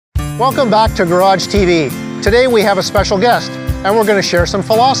Welcome back to Garage TV. Today we have a special guest, and we're going to share some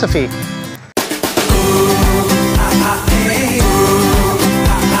philosophy.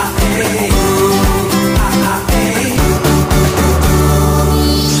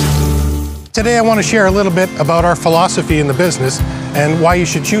 Today I want to share a little bit about our philosophy in the business and why you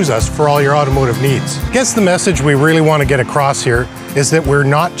should choose us for all your automotive needs. I guess the message we really want to get across here is that we're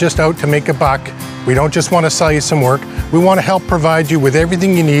not just out to make a buck. We don't just want to sell you some work. We want to help provide you with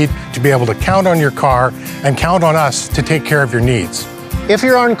everything you need to be able to count on your car and count on us to take care of your needs. If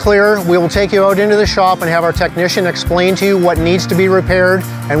you're unclear, we will take you out into the shop and have our technician explain to you what needs to be repaired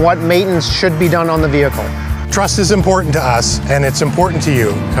and what maintenance should be done on the vehicle. Trust is important to us, and it's important to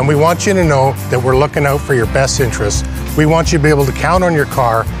you, and we want you to know that we're looking out for your best interests. We want you to be able to count on your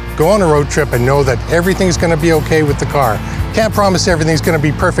car, go on a road trip, and know that everything's going to be okay with the car. Can't promise everything's going to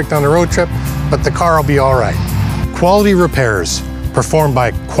be perfect on the road trip, but the car will be all right. Quality repairs performed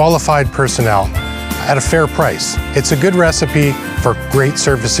by qualified personnel at a fair price. It's a good recipe for great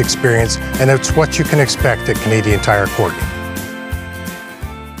service experience, and it's what you can expect at Canadian Tire Courtenay.